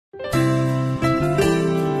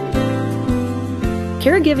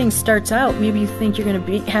caregiving starts out, maybe you think you're going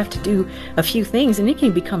to have to do a few things, and it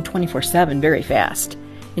can become 24/7 very fast.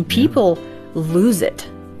 And people lose it.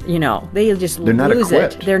 They just lose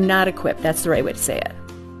it. They're not equipped. That's the right way to say it.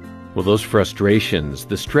 Well, those frustrations,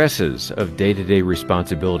 the stresses of day-to-day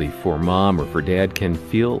responsibility for mom or for dad can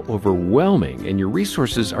feel overwhelming, and your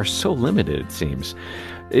resources are so limited, it seems.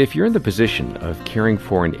 If you're in the position of caring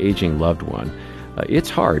for an aging loved one, it's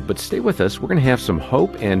hard, but stay with us. We're going to have some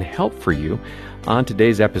hope and help for you on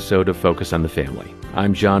today's episode of Focus on the Family.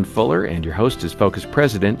 I'm John Fuller, and your host is Focus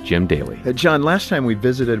President Jim Daly. John, last time we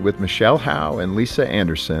visited with Michelle Howe and Lisa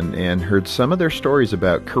Anderson and heard some of their stories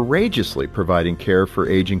about courageously providing care for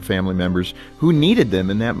aging family members who needed them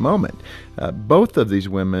in that moment. Both of these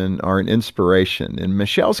women are an inspiration. In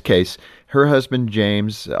Michelle's case, her husband,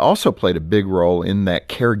 James, also played a big role in that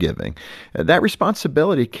caregiving. That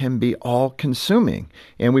responsibility can be all-consuming,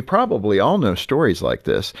 and we probably all know stories like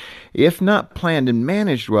this, if not planned and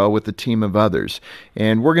managed well with a team of others.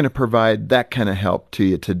 And we're going to provide that kind of help to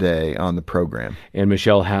you today on the program. And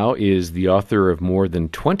Michelle Howe is the author of more than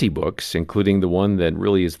 20 books, including the one that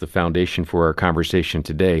really is the foundation for our conversation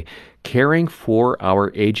today, Caring for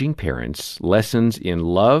Our Aging Parents, Lessons in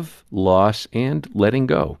Love, Loss, and Letting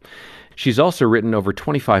Go. She's also written over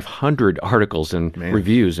 2,500 articles and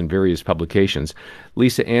reviews in various publications.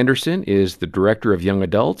 Lisa Anderson is the Director of Young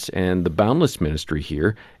Adults and the Boundless Ministry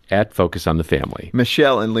here at Focus on the Family.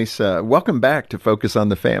 Michelle and Lisa, welcome back to Focus on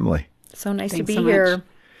the Family. So nice to be so here. Much.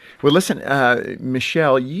 Well, listen,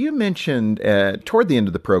 Michelle, you mentioned toward the end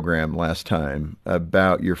of the program last time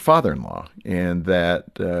about your father-in-law and that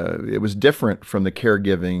it was different from the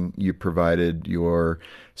caregiving you provided your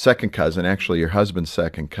second cousin, actually your husband's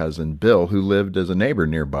second cousin, Bill, who lived as a neighbor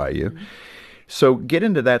nearby you. Mm-hmm. So get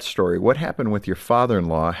into that story. What happened with your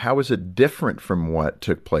father-in-law? How was it different from what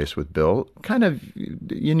took place with Bill? Kind of,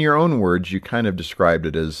 in your own words, you kind of described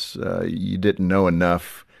it as you didn't know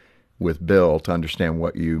enough with Bill to understand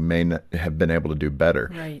what you may not have been able to do better.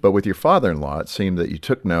 Right. But with your father-in-law, it seemed that you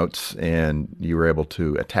took notes and you were able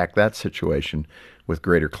to attack that situation with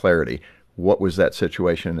greater clarity. What was that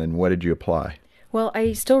situation and what did you apply? Well,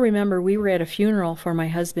 I still remember we were at a funeral for my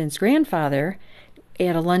husband's grandfather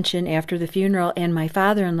at a luncheon after the funeral, and my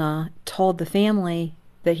father-in-law told the family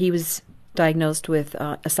that he was diagnosed with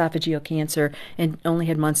esophageal cancer and only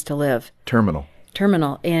had months to live. Terminal.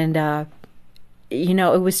 And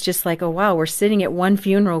it was just like, oh, wow, we're sitting at one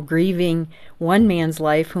funeral grieving one man's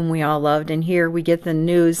life whom we all loved, and here we get the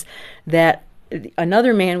news that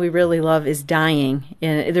another man we really love is dying,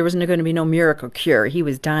 and there was going to be no miracle cure. He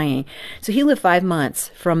was dying. So he lived 5 months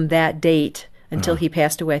from that date until he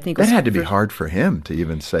passed away. I think that had to be hard for him to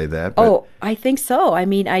even say that. But... Oh, I think so. I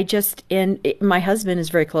mean, my husband was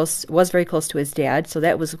very close to his dad, so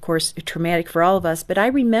that was, of course, traumatic for all of us. But I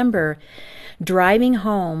remember driving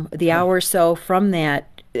home the hour or so from that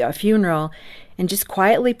funeral and just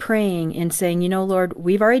quietly praying and saying, Lord,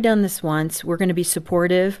 we've already done this once. We're going to be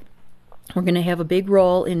supportive. We're going to have a big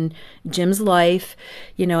role in Jim's life,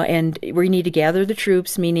 and we need to gather the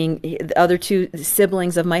troops, meaning the other two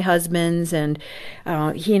siblings of my husband's, and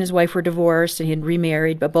he and his wife were divorced and he had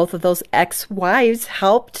remarried, but both of those ex-wives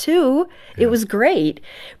helped too. Yeah. It was great,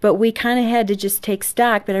 but we kind of had to just take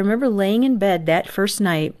stock. But I remember laying in bed that first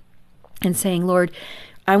night and saying, Lord,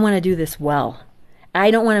 I want to do this well. I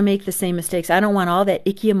don't want to make the same mistakes. I don't want all that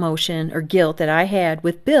icky emotion or guilt that I had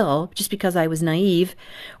with Bill just because I was naive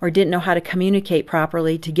or didn't know how to communicate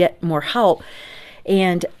properly to get more help.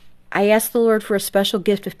 And I asked the Lord for a special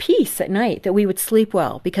gift of peace at night, that we would sleep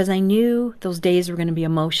well, because I knew those days were going to be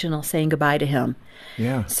emotional saying goodbye to him.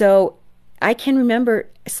 Yeah. So I can remember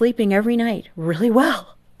sleeping every night really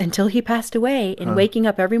well until he passed away, and waking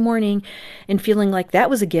up every morning and feeling like that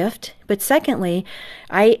was a gift. But secondly,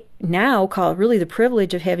 I now call it really the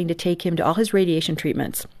privilege of having to take him to all his radiation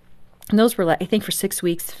treatments. And those were, I think, for 6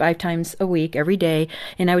 weeks, 5 times a week, every day.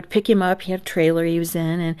 And I would pick him up. He had a trailer he was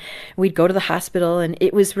in, and we'd go to the hospital, and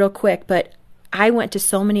it was real quick. But I went to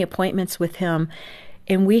so many appointments with him,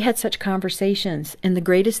 and we had such conversations. And the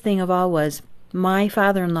greatest thing of all was my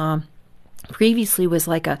father-in-law previously was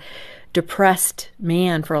like a depressed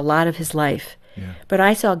man for a lot of his life. Yeah. But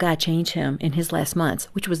I saw God change him in his last months,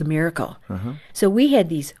 which was a miracle. Uh-huh. So we had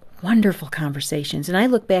these wonderful conversations. And I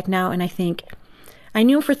look back now and I think, I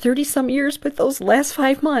knew him for 30-some years, but those last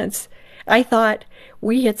 5 months, I thought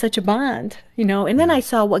we had such a bond, And then I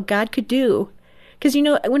saw what God could do. Because,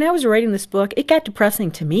 when I was writing this book, it got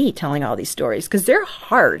depressing to me telling all these stories, because they're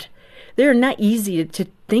hard. They're not easy to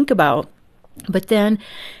think about. But then,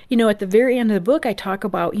 at the very end of the book, I talk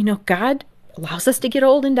about, God allows us to get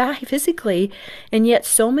old and die physically. And yet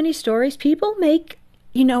so many stories, people make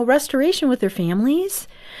restoration with their families.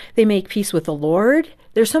 They make peace with the Lord.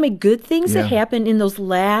 There's so many good things that happen in those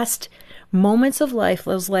last moments of life,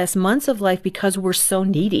 those last months of life, because we're so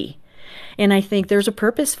needy. And I think there's a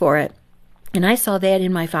purpose for it. And I saw that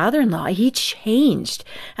in my father-in-law. He changed.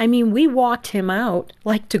 I mean, we walked him out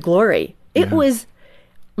like to glory. It was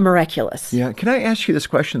miraculous. Yeah. Can I ask you this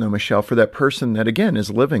question, though, Michelle, for that person that, again, is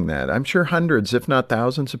living that? I'm sure hundreds, if not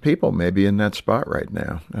thousands of people may be in that spot right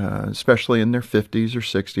now, especially in their 50s or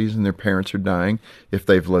 60s, and their parents are dying if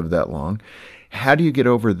they've lived that long. How do you get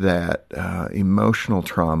over that emotional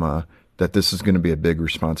trauma that this is going to be a big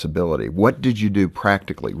responsibility? What did you do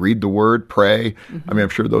practically? Read the Word, pray? I mean, I'm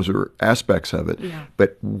sure those are aspects of it. Yeah.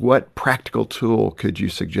 But what practical tool could you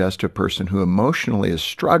suggest to a person who emotionally is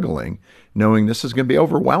struggling, knowing this is going to be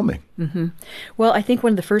overwhelming? Well, I think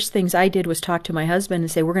one of the first things I did was talk to my husband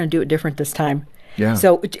and say, we're going to do it different this time. Yeah.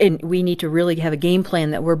 So, and we need to really have a game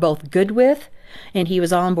plan that we're both good with. And he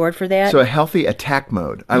was all on board for that. So a healthy attack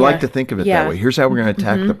mode. I like to think of it that way. Here's how we're going to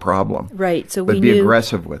attack the problem. Right. So but we be knew,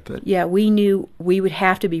 aggressive with it. Yeah, we knew we would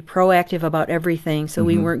have to be proactive about everything, so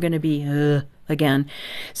we weren't going to be again.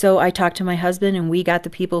 So I talked to my husband, and we got the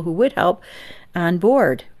people who would help on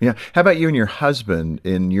board. Yeah. How about you and your husband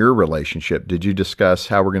in your relationship? Did you discuss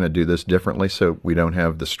how we're going to do this differently so we don't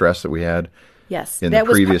have the stress that we had? Yes, in the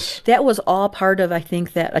previous... that was all part of, I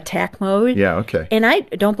think, that attack mode. Yeah, okay. And I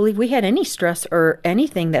don't believe we had any stress or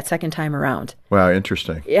anything that second time around. Wow,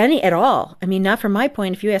 interesting. Any at all. I mean, not from my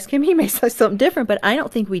point. If you ask him, he may say something different, but I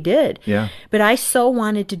don't think we did. Yeah. But I so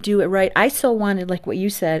wanted to do it right. I so wanted, like what you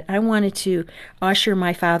said, I wanted to usher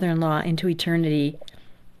my father-in-law into eternity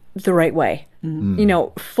the right way.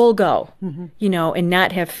 Full go, and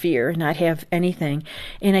not have fear, not have anything.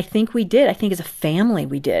 And I think we did. I think as a family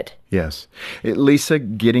we did. Yes. Lisa,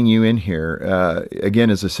 getting you in here,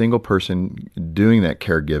 again, as a single person doing that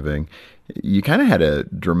caregiving, you kind of had a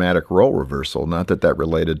dramatic role reversal. Not that that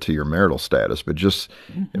related to your marital status, but just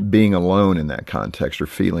being alone in that context or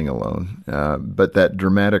feeling alone. But that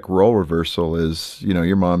dramatic role reversal is,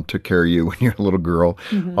 your mom took care of you when you're a little girl.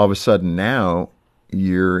 All of a sudden now,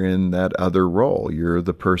 you're in that other role. You're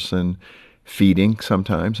the person feeding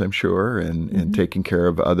sometimes, I'm sure, and taking care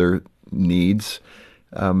of other needs.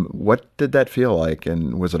 What did that feel like,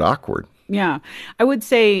 and was it awkward? Yeah, I would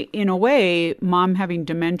say in a way, mom having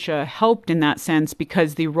dementia helped in that sense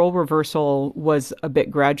because the role reversal was a bit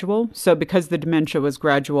gradual. So because the dementia was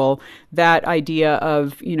gradual, that idea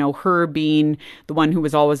of, her being the one who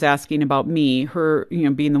was always asking about me, her,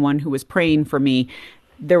 being the one who was praying for me,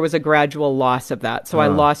 there was a gradual loss of that. So I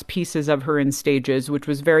lost pieces of her in stages, which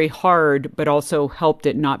was very hard, but also helped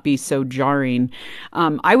it not be so jarring.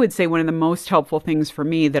 I would say one of the most helpful things for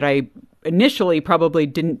me that I initially probably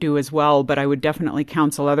didn't do as well, but I would definitely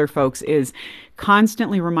counsel other folks is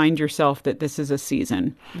constantly remind yourself that this is a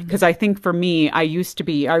season. Because I think for me,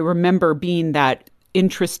 I remember being that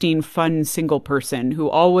interesting, fun single person who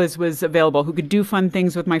always was available, who could do fun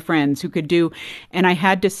things with my friends, and I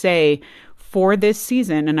had to say, for this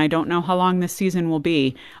season, and I don't know how long this season will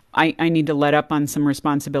be, I need to let up on some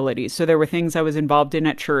responsibilities. So there were things I was involved in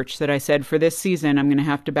at church that I said, for this season, I'm going to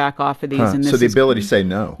have to back off of these. And so the ability to say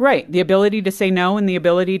no. Right. The ability to say no and the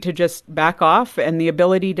ability to just back off and the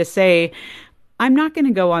ability to say, I'm not going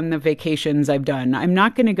to go on the vacations I've done. I'm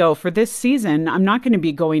not going to go for this season. I'm not going to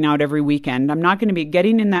be going out every weekend. I'm not going to be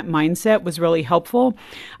getting in that mindset was really helpful.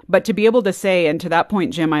 But to be able to say, and to that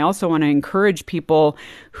point, Jim, I also want to encourage people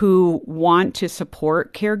who want to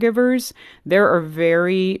support caregivers. There are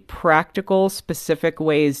very practical, specific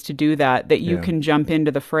ways to do that you can jump into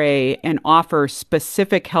the fray and offer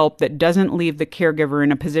specific help that doesn't leave the caregiver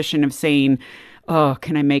in a position of saying, oh,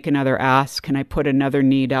 can I make another ask? Can I put another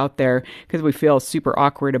need out there? Because we feel super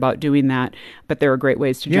awkward about doing that. But there are great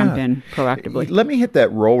ways to jump in proactively. Let me hit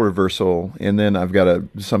that role reversal, and then I've got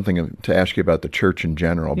something to ask you about the church in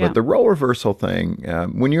general. Yeah. But the role reversal thing,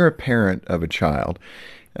 when you're a parent of a child,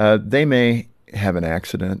 they may have an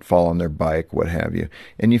accident, fall on their bike, what have you,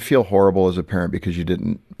 and you feel horrible as a parent because you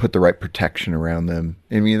didn't put the right protection around them.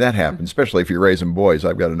 I mean, that happens, especially if you're raising boys.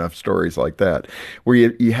 I've got enough stories like that, where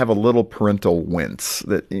you have a little parental wince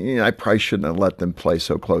that I probably shouldn't have let them play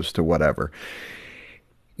so close to whatever.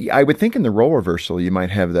 I would think in the role reversal, you might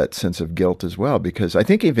have that sense of guilt as well, because I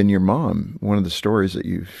think even your mom, one of the stories that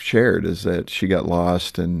you've shared is that she got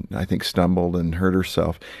lost and I think stumbled and hurt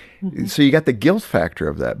herself. So you got the guilt factor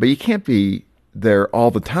of that, but you can't be there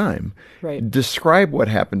all the time. Right. Describe what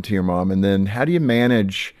happened to your mom, and then how do you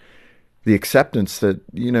manage the acceptance that,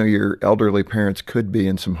 your elderly parents could be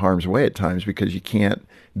in some harm's way at times because you can't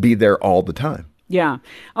be there all the time? Yeah.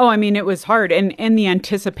 Oh, I mean, it was hard. And the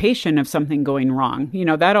anticipation of something going wrong,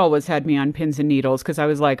 that always had me on pins and needles because I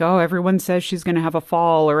was like, oh, everyone says she's going to have a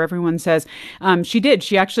fall, or everyone says she did.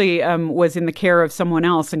 She actually was in the care of someone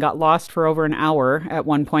else and got lost for over an hour at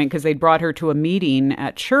one point because they'd brought her to a meeting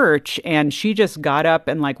at church, and she just got up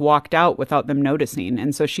and like walked out without them noticing.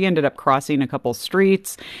 And so she ended up crossing a couple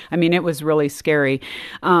streets. I mean, it was really scary.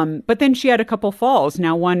 But then she had a couple falls.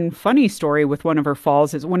 Now, one funny story with one of her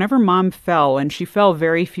falls is whenever Mom fell, and she fell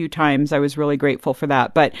very few times. I was really grateful for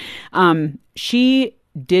that. But she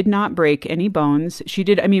did not break any bones. She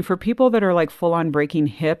did. I mean, for people that are like full on breaking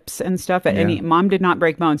hips and stuff, Mom did not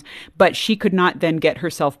break bones, but she could not then get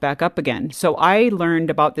herself back up again. So I learned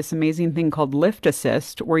about this amazing thing called lift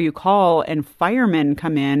assist, where you call and firemen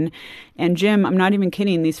come in. And Jim, I'm not even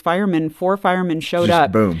kidding. These firemen, 4 firemen showed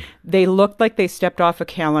up. Boom. They looked like they stepped off a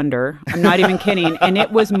calendar. I'm not even kidding. And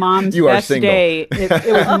it was Mom's best day. It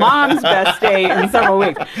was Mom's best day in several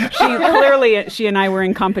weeks. She and I were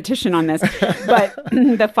in competition on this. But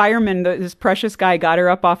the fireman, this precious guy, got her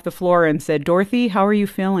up off the floor and said, "Dorothy, how are you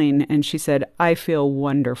feeling?" And she said, "I feel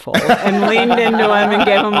wonderful." And leaned into him and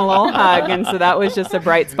gave him a little hug. And so that was just a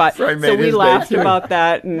bright spot. So we laughed about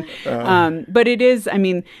that. And but it is, I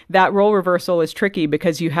mean, that role reversal is tricky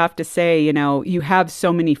because you have to say, you have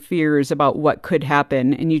so many fears about what could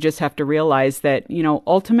happen, and you just have to realize that,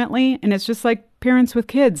 ultimately, and it's just like parents with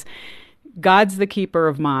kids, God's the keeper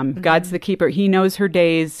of Mom. Mm-hmm. God's the keeper. He knows her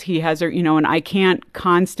days. He has her, and I can't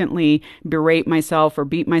constantly berate myself or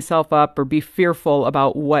beat myself up or be fearful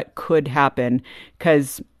about what could happen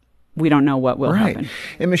because we don't know what will happen.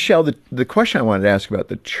 And Michelle, the question I wanted to ask about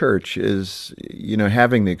the church is,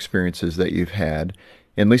 having the experiences that you've had,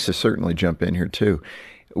 and Lisa, certainly jump in here too.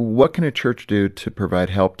 What can a church do to provide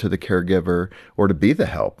help to the caregiver or to be the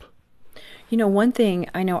help? One thing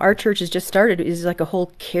I know our church has just started is like a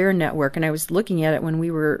whole care network. And I was looking at it when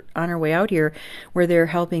we were on our way out here, where they're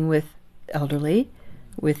helping with elderly,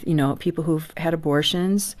 with, people who've had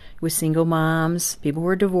abortions, with single moms, people who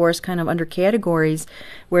are divorced, kind of under categories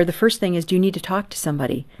where the first thing is, do you need to talk to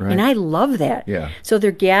somebody? Right. And I love that. Yeah. So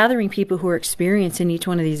they're gathering people who are experienced in each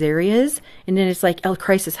one of these areas, and then it's like a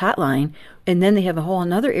crisis hotline. And then they have a whole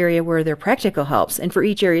another area where they're practical helps. And for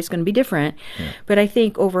each area, it's going to be different. Yeah. But I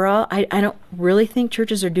think overall, I don't really think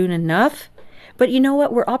churches are doing enough. But you know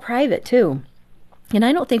what? We're all private, too. And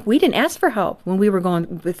I don't think we didn't ask for help when we were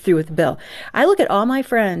going through with the bill. I look at all my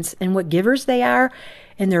friends and what givers they are,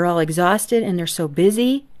 and they're all exhausted and they're so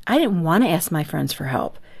busy. I didn't want to ask my friends for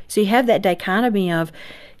help. So you have that dichotomy of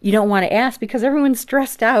you don't want to ask because everyone's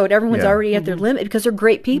stressed out. Everyone's already at their limit because they're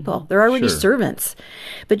great people. They're already servants.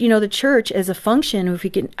 But, the church as a function, if we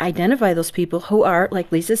can identify those people who are,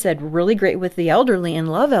 like Lisa said, really great with the elderly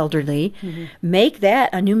and love elderly, make that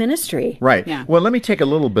a new ministry. Right. Yeah. Well, let me take a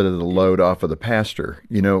little bit of the load off of the pastor.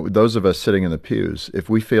 Those of us sitting in the pews, if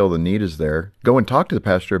we feel the need is there, go and talk to the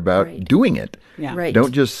pastor about doing it. Yeah. Right.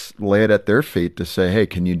 Don't just lay it at their feet to say, hey,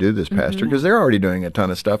 can you do this, pastor? Because they're already doing a ton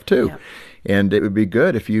of stuff too. Yeah. And it would be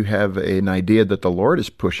good if you have an idea that the Lord is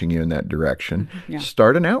pushing you in that direction.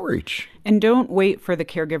 Start an outreach. And don't wait for the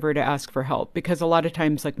caregiver to ask for help, because a lot of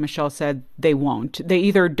times, like Michelle said, they won't. They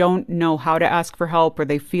either don't know how to ask for help or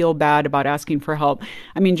they feel bad about asking for help.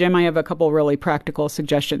 I mean, Jim, I have a couple really practical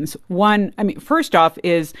suggestions. One, first off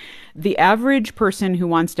is the average person who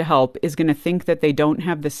wants to help is going to think that they don't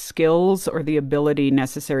have the skills or the ability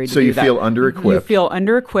necessary to do that. So you feel under-equipped. You feel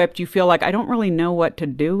under-equipped. You feel like, I don't really know what to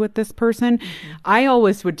do with this person. I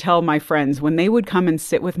always would tell my friends when they would come and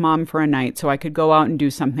sit with Mom for a night so I could go out and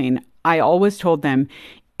do something, I always told them,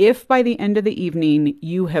 if by the end of the evening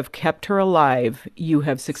you have kept her alive, you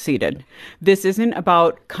have succeeded. This isn't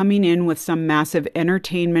about coming in with some massive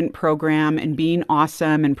entertainment program and being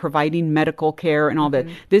awesome and providing medical care and all that.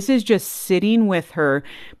 This is just sitting with her,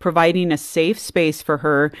 providing a safe space for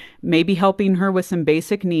her, maybe helping her with some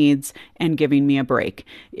basic needs and giving me a break.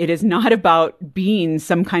 It is not about being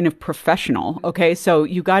some kind of professional, okay? So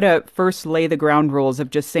you got to first lay the ground rules of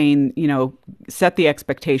just saying, set the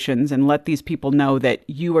expectations and let these people know that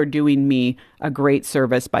you are doing me a great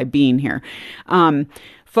service by being here.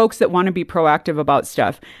 Folks that want to be proactive about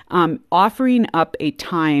stuff, offering up a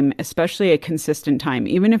time, especially a consistent time,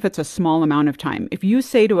 even if it's a small amount of time. If you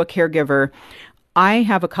say to a caregiver, I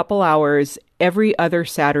have a couple hours every other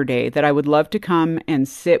Saturday that I would love to come and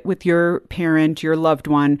sit with your parent, your loved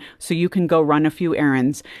one, so you can go run a few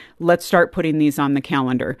errands. Let's start putting these on the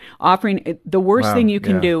calendar. The worst thing you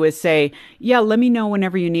can do is say, let me know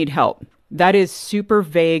whenever you need help. That is super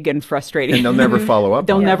vague and frustrating. And they'll never follow up.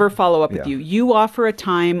 They'll never follow up with you. You offer a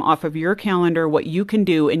time off of your calendar, what you can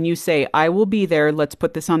do, and you say, I will be there. Let's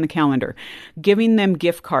put this on the calendar. Giving them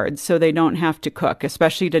gift cards so they don't have to cook,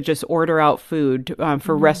 especially to just order out food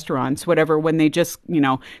for restaurants, whatever, when they just,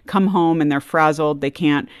 come home and they're frazzled, they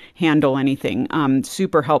can't handle anything.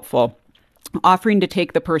 Super helpful. Offering to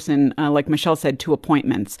take the person, like Michelle said, to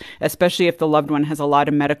appointments, especially if the loved one has a lot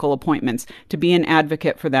of medical appointments, to be an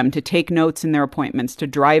advocate for them, to take notes in their appointments, to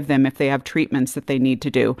drive them if they have treatments that they need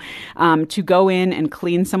to do, to go in and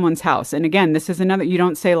clean someone's house. And again, this is another, you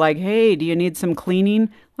don't say like, hey, do you need some cleaning?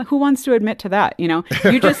 Like, who wants to admit to that?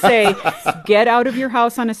 You just say, get out of your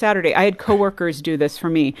house on a Saturday. I had coworkers do this for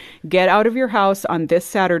me. Get out of your house on this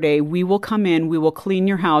Saturday. We will come in. We will clean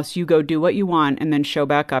your house. You go do what you want and then show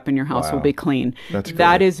back up and your house will be clean. That's great.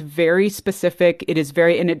 That is very specific. It is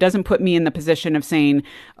very, and it doesn't put me in the position of saying,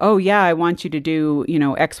 oh yeah, I want you to do,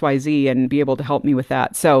 X, Y, Z and be able to help me with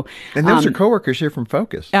that. So, and those are coworkers here from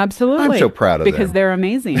Focus. Absolutely. I'm so proud of them. Because they're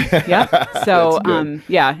amazing. Yep. So,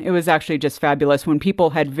 it was actually just fabulous when people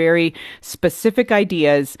had very specific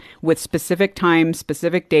ideas with specific times,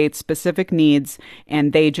 specific dates, specific needs,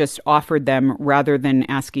 and they just offered them rather than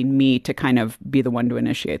asking me to kind of be the one to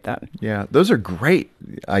initiate that. Yeah, those are great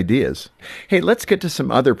ideas. Hey, let's get to some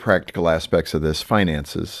other practical aspects of this.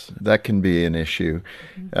 Finances, that can be an issue.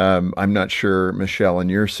 I'm not sure, Michelle, in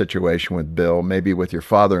your situation with Bill, maybe with your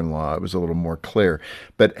father-in-law, it was a little more clear.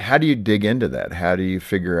 But how do you dig into that? How do you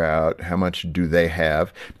figure out how much do they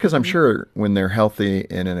have? Because I'm sure when they're healthy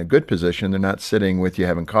and in a good position, they're not sitting with you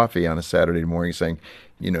having coffee on a Saturday morning saying,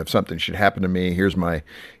 if something should happen to me, here's my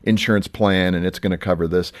insurance plan and it's going to cover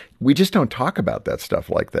this. We just don't talk about that stuff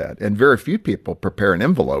like that. And very few people prepare an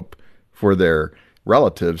envelope for their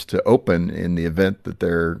relatives to open in the event that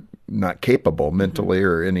they're not capable mentally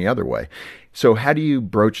or any other way. So how do you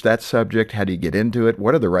broach that subject? How do you get into it?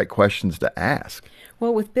 What are the right questions to ask?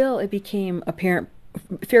 Well, with Bill, it became apparent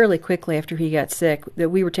fairly quickly after he got sick that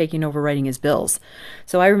we were taking over writing his bills.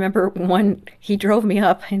 So I remember he drove me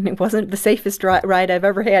up, and it wasn't the safest ride I've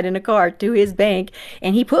ever had in a car, to his bank,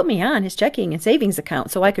 and he put me on his checking and savings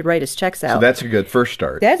account so I could write his checks out. So that's a good first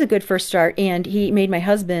start. That's a good first start, and he made my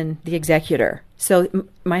husband the executor. So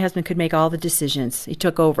my husband could make all the decisions. He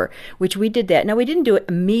took over, which we did that. Now, we didn't do it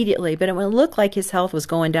immediately, but it looked like his health was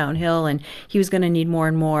going downhill and he was going to need more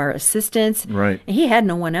and more assistance. Right. And he had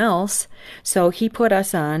no one else. So he put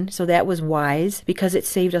us on. So that was wise because it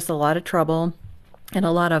saved us a lot of trouble and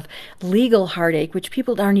a lot of legal heartache, which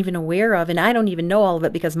people aren't even aware of. And I don't even know all of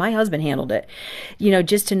it because my husband handled it.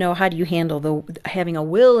 Just to know how do you handle having a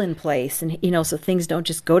will in place and, so things don't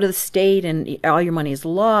just go to the state and all your money is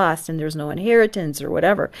lost and there's no inheritance or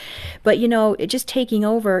whatever. But, just taking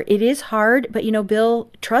over, it is hard. But, Bill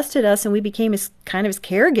trusted us and we became his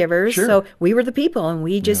caregivers. Sure. So we were the people and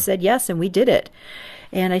we just said yes and we did it.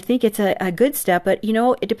 And I think it's a good step, but,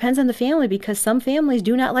 it depends on the family because some families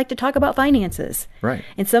do not like to talk about finances. Right.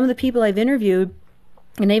 And some of the people I've interviewed,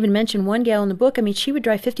 and I even mentioned one gal in the book, she would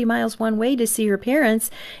drive 50 miles one way to see her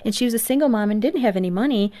parents, and she was a single mom and didn't have any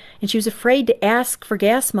money, and she was afraid to ask for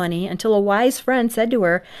gas money until a wise friend said to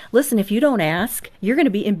her, listen, if you don't ask, you're going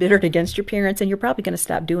to be embittered against your parents, and you're probably going to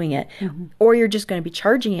stop doing it, or you're just going to be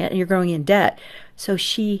charging it, and you're going in debt. So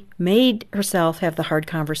she made herself have the hard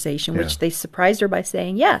conversation, which they surprised her by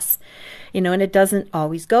saying yes. And it doesn't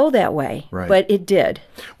always go that way, but it did.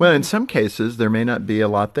 Well, in some cases, there may not be a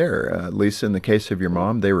lot there. Lisa, in the case of your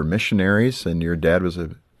mom, they were missionaries and your dad was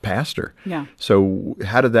a pastor. Yeah. So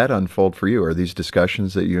how did that unfold for you? Are these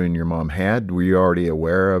discussions that you and your mom had? Were you already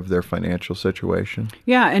aware of their financial situation?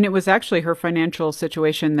 Yeah, and it was actually her financial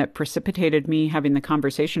situation that precipitated me having the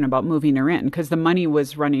conversation about moving her in because the money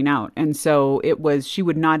was running out. And so she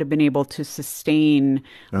would not have been able to sustain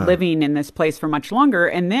living in this place for much longer.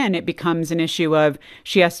 And then it becomes an issue of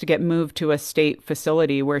she has to get moved to a state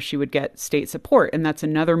facility where she would get state support. And that's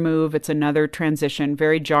another move. It's another transition,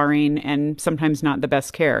 very jarring and sometimes not the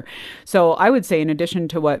best care. So I would say, in addition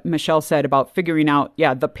to what Michelle said about figuring out,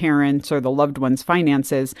 the parents or the loved one's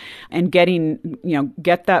finances and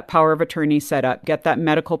get that power of attorney set up, get that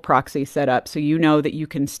medical proxy set up so that you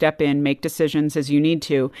can step in, make decisions as you need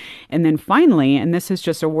to. And then finally, and this is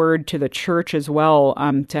just a word to the church as well,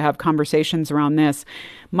 to have conversations around this,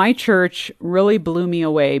 my church really blew me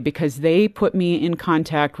away because they put me in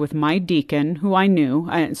contact with my deacon, who I knew.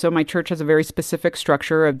 So my church has a very specific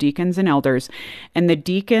structure of deacons and elders. And the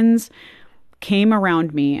deacons came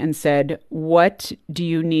around me and said, what do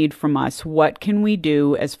you need from us? What can we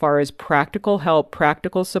do as far as practical help,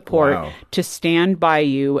 practical support to stand by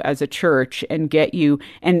you as a church and get you?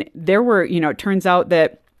 And there were, it turns out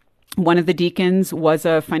that One of the deacons was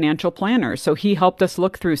a financial planner, so he helped us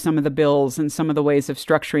look through some of the bills and some of the ways of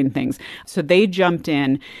structuring things. So they jumped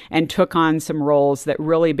in and took on some roles that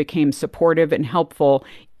really became supportive and helpful,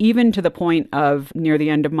 even to the point of near the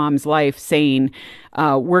end of Mom's life saying,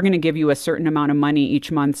 we're going to give you a certain amount of money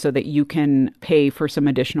each month so that you can pay for some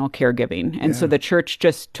additional caregiving. And so the church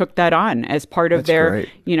just took that on as part of their,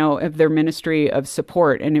 of their ministry of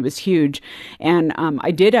support. And it was huge. And I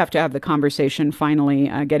did have to have the conversation finally,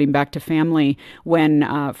 getting back to family,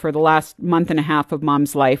 when for the last month and a half of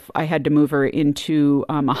Mom's life, I had to move her into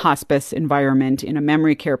a hospice environment in a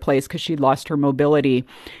memory care place because she'd lost her mobility.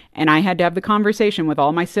 And I had to have the conversation with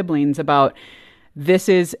all my siblings about, this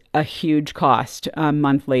is a huge cost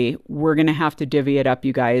monthly. We're going to have to divvy it up,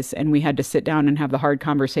 you guys. And we had to sit down and have the hard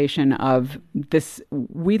conversation of this.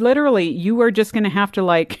 We literally, you are just going to have to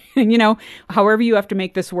however you have to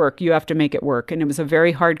make this work, you have to make it work. And it was a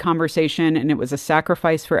very hard conversation and it was a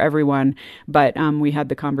sacrifice for everyone. But we had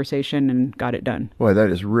the conversation and got it done. Boy, that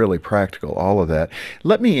is really practical, all of that.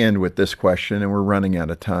 Let me end with this question, and we're running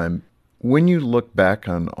out of time. When you look back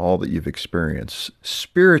on all that you've experienced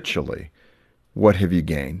spiritually, what have you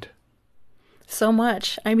gained? So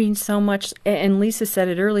much. I mean, so much. And Lisa said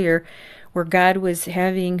it earlier, where God was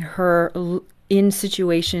having her in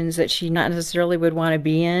situations that she not necessarily would want to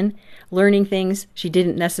be in, learning things she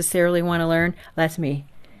didn't necessarily want to learn. That's me.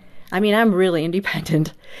 I mean, I'm really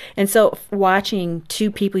independent. And so watching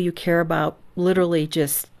two people you care about literally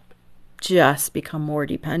just become more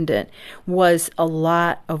dependent was a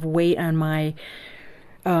lot of weight on my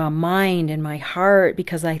mind and my heart,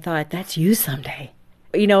 because I thought, that's you someday,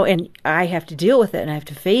 and I have to deal with it and I have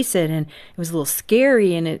to face it. And it was a little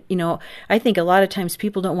scary. And I think a lot of times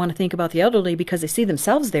people don't want to think about the elderly because they see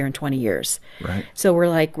themselves there in 20 years. Right. So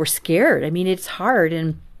we're scared. I mean, it's hard.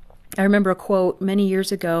 And I remember a quote many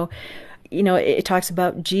years ago, it talks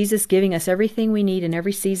about Jesus giving us everything we need in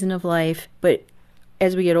every season of life, but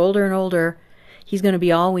as we get older and older, he's going to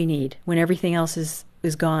be all we need when everything else is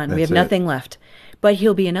gone. We have nothing left. But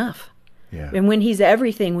he'll be enough. Yeah. And when he's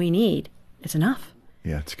everything we need, it's enough.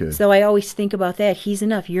 Yeah, it's good. So I always think about that. He's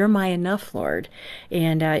enough. You're my enough, Lord.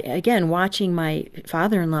 And again, watching my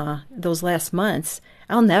father-in-law those last months,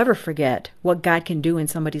 I'll never forget what God can do in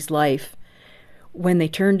somebody's life when they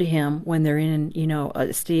turn to him, when they're in,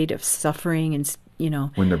 a state of suffering and,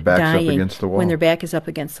 when their back's dying, up against the wall. When their back is up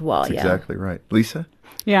against the wall, That's exactly right. Lisa?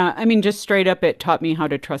 Yeah, I mean, just straight up, it taught me how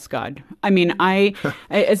to trust God. I mean, I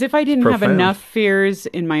as if I didn't have enough fears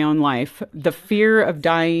in my own life, the fear of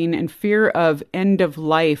dying and fear of end of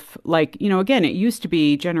life. Again, it used to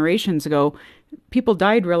be generations ago, people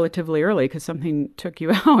died relatively early because something took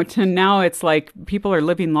you out. And now it's like people are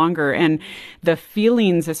living longer. And the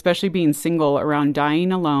feelings, especially being single, around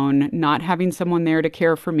dying alone, not having someone there to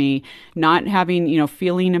care for me, not having,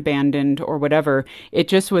 feeling abandoned or whatever, it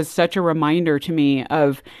just was such a reminder to me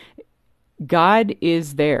of God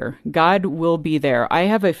is there. God will be there. I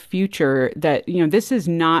have a future that, this is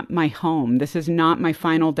not my home. This is not my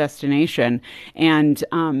final destination. And,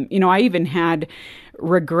 I even had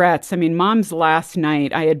regrets. I mean, Mom's last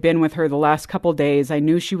night, I had been with her the last couple days. I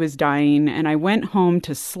knew she was dying, and I went home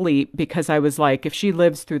to sleep because I was like, if she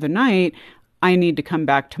lives through the night, I need to come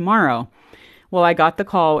back tomorrow. Well, I got the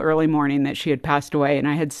call early morning that she had passed away, and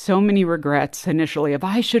I had so many regrets initially of,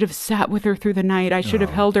 I should have sat with her through the night. I should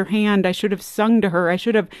have held her hand. I should have sung to her.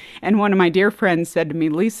 And one of my dear friends said to me,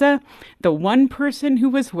 Lisa, the one person who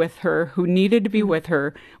was with her, who needed to be with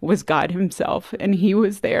her, was God himself, and he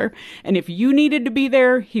was there. And if you needed to be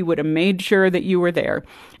there, he would have made sure that you were there.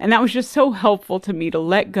 And that was just so helpful to me to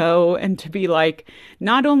let go and to be like,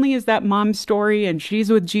 not only is that Mom's story and she's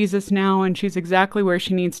with Jesus now and she's exactly where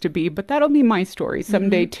she needs to be, but that'll be my story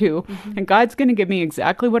someday too. And God's going to give me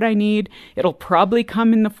exactly what I need. It'll probably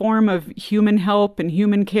come in the form of human help and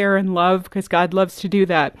human care and love, because God loves to do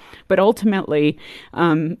that. But ultimately,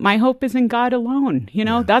 my hope is in God alone.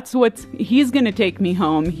 That's he's going to take me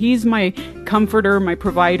home. He's my comforter, my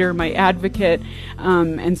provider, my advocate.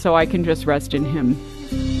 And so I can just rest in him.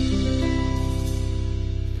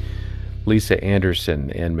 Lisa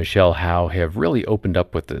Anderson and Michelle Howe have really opened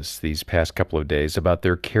up with us these past couple of days about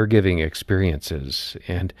their caregiving experiences,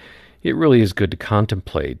 and it really is good to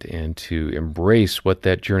contemplate and to embrace what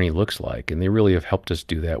that journey looks like, and they really have helped us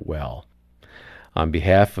do that well. On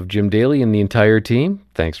behalf of Jim Daly and the entire team,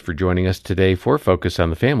 thanks for joining us today for Focus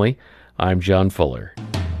on the Family. I'm John Fuller.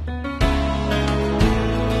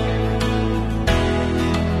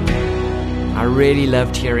 I really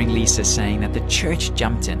loved hearing Lisa saying that the church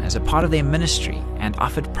jumped in as a part of their ministry and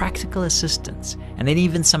offered practical assistance, and then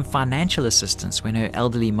even some financial assistance when her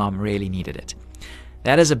elderly mom really needed it.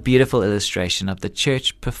 That is a beautiful illustration of the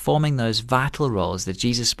church performing those vital roles that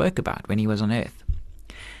Jesus spoke about when he was on earth.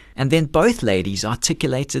 And then both ladies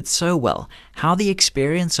articulated so well how the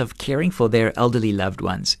experience of caring for their elderly loved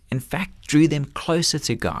ones in fact drew them closer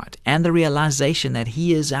to God and the realization that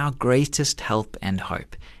he is our greatest help and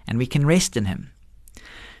hope, and we can rest in him.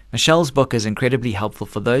 Michelle's book is incredibly helpful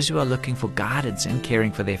for those who are looking for guidance in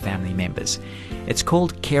caring for their family members. It's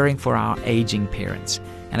called Caring for Our Aging Parents,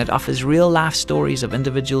 and it offers real-life stories of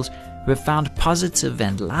individuals who have found positive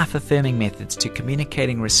and life-affirming methods to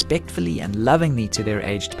communicating respectfully and lovingly to their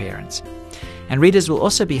aged parents. And readers will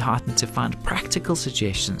also be heartened to find practical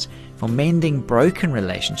suggestions for mending broken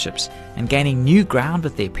relationships and gaining new ground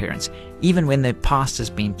with their parents, even when their past has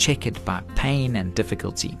been checkered by pain and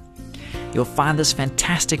difficulty. You'll find this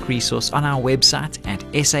fantastic resource on our website at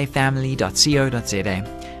safamily.co.za,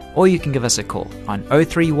 or you can give us a call on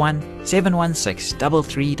 031 716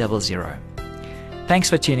 3300. Thanks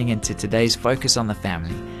for tuning in to today's Focus on the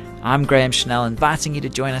Family. I'm Graham Schnell, inviting you to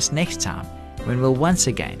join us next time when we'll once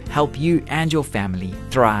again help you and your family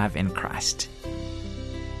thrive in Christ.